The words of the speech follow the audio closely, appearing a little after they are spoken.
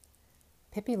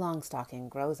Pippi Longstocking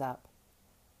grows up.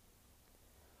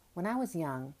 When I was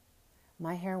young,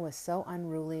 my hair was so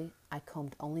unruly I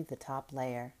combed only the top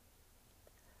layer.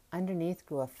 Underneath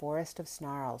grew a forest of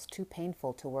snarls too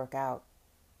painful to work out.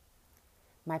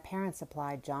 My parents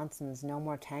applied Johnson's No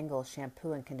More Tangles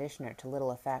shampoo and conditioner to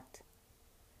little effect.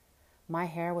 My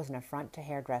hair was an affront to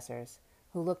hairdressers,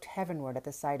 who looked heavenward at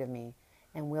the sight of me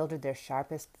and wielded their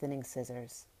sharpest thinning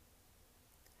scissors.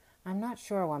 I'm not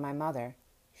sure why my mother,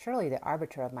 surely the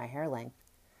arbiter of my hair length,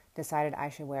 decided I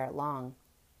should wear it long.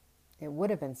 It would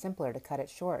have been simpler to cut it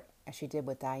short, as she did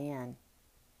with Diane.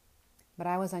 But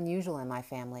I was unusual in my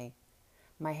family.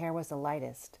 My hair was the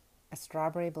lightest, a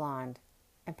strawberry blonde,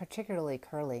 and particularly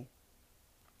curly.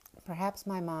 Perhaps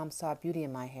my mom saw beauty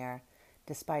in my hair,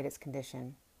 despite its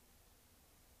condition.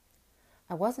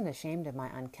 I wasn't ashamed of my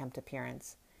unkempt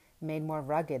appearance, made more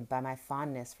rugged by my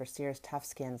fondness for Sears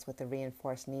toughskins with the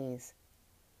reinforced knees.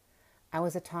 I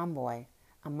was a tomboy,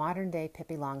 a modern-day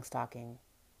Pippi Longstocking.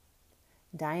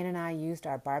 Diane and I used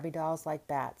our Barbie dolls like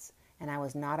bats, and I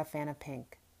was not a fan of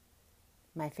pink.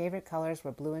 My favorite colors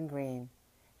were blue and green,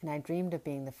 and I dreamed of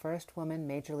being the first woman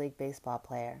Major League Baseball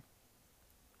player.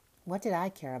 What did I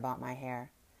care about my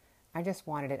hair? I just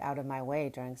wanted it out of my way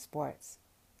during sports.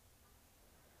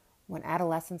 When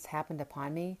adolescence happened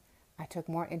upon me, I took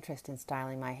more interest in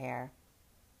styling my hair.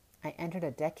 I entered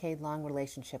a decade-long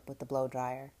relationship with the blow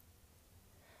dryer.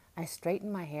 I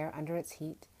straightened my hair under its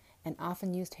heat and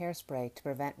often used hairspray to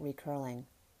prevent recurling.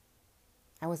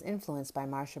 I was influenced by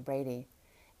Marcia Brady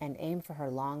and aimed for her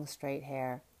long, straight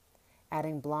hair,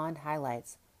 adding blonde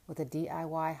highlights with a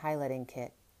DIY highlighting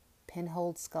kit,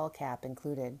 pinholed skull cap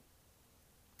included.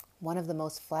 One of the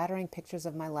most flattering pictures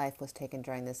of my life was taken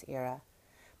during this era,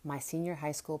 my senior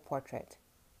high school portrait.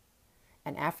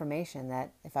 An affirmation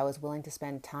that if I was willing to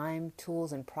spend time,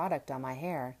 tools, and product on my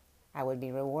hair, I would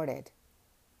be rewarded.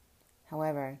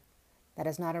 However, that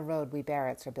is not a road we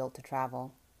Barretts are built to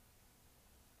travel.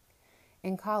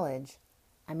 In college,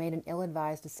 I made an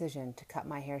ill-advised decision to cut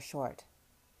my hair short.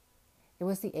 It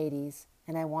was the 80s,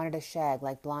 and I wanted a shag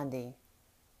like Blondie.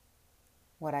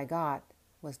 What I got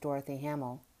was Dorothy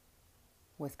Hamill,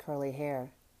 with curly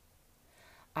hair.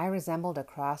 I resembled a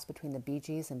cross between the Bee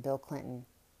Gees and Bill Clinton.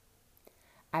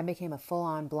 I became a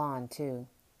full-on blonde, too.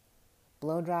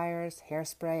 Blow dryers,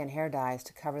 hairspray, and hair dyes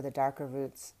to cover the darker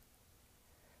roots.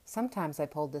 Sometimes I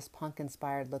pulled this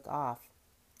punk-inspired look off,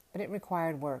 but it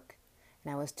required work,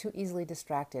 and I was too easily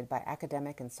distracted by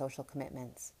academic and social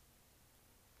commitments.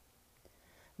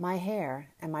 My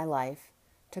hair and my life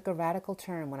took a radical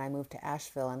turn when I moved to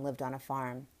Asheville and lived on a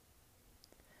farm.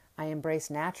 I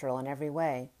embraced natural in every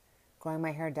way, growing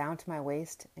my hair down to my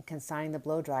waist and consigning the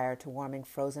blow dryer to warming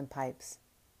frozen pipes.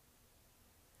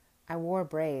 I wore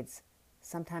braids,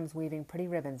 sometimes weaving pretty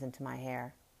ribbons into my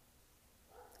hair.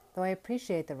 Though I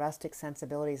appreciate the rustic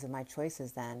sensibilities of my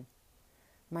choices then,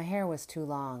 my hair was too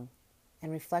long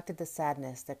and reflected the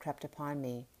sadness that crept upon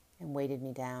me and weighted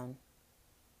me down.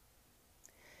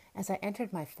 As I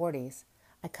entered my 40s,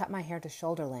 I cut my hair to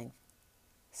shoulder length.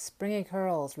 Springy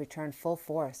curls returned full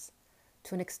force,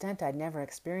 to an extent I'd never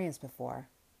experienced before.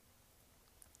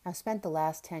 I've spent the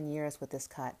last 10 years with this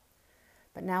cut,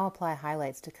 but now apply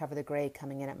highlights to cover the gray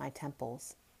coming in at my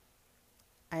temples.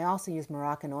 I also use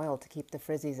Moroccan oil to keep the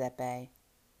frizzies at bay.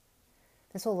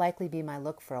 This will likely be my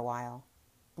look for a while,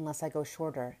 unless I go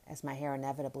shorter as my hair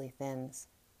inevitably thins.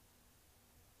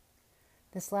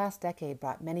 This last decade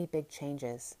brought many big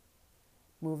changes.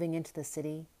 Moving into the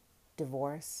city,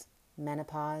 divorce,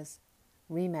 menopause,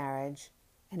 remarriage,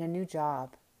 and a new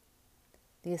job.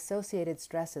 The associated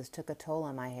stresses took a toll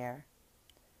on my hair.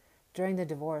 During the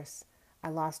divorce, I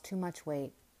lost too much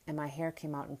weight and my hair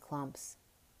came out in clumps.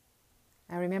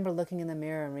 I remember looking in the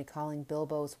mirror and recalling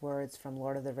Bilbo's words from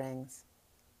Lord of the Rings.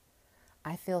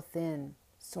 I feel thin,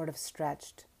 sort of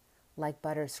stretched, like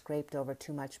butter scraped over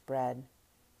too much bread.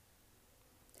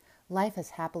 Life has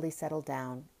happily settled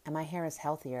down, and my hair is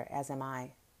healthier, as am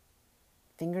I.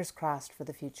 Fingers crossed for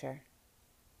the future.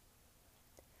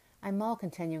 I'm all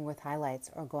continuing with highlights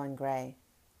or going gray.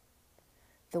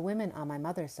 The women on my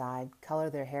mother's side color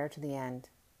their hair to the end.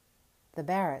 The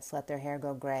Barretts let their hair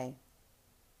go gray.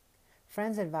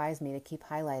 Friends advised me to keep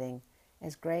highlighting,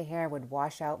 as gray hair would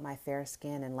wash out my fair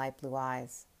skin and light blue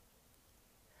eyes.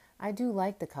 I do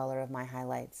like the color of my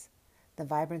highlights, the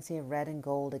vibrancy of red and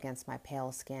gold against my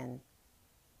pale skin.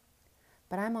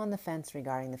 But I'm on the fence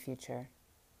regarding the future.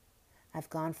 I've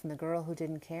gone from the girl who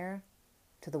didn't care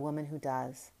to the woman who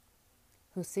does,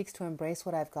 who seeks to embrace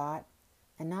what I've got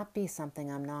and not be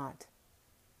something I'm not.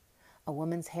 A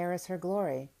woman's hair is her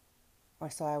glory, or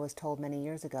so I was told many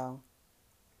years ago.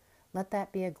 Let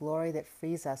that be a glory that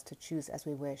frees us to choose as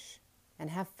we wish and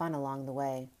have fun along the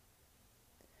way.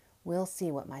 We'll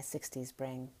see what my 60s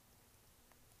bring.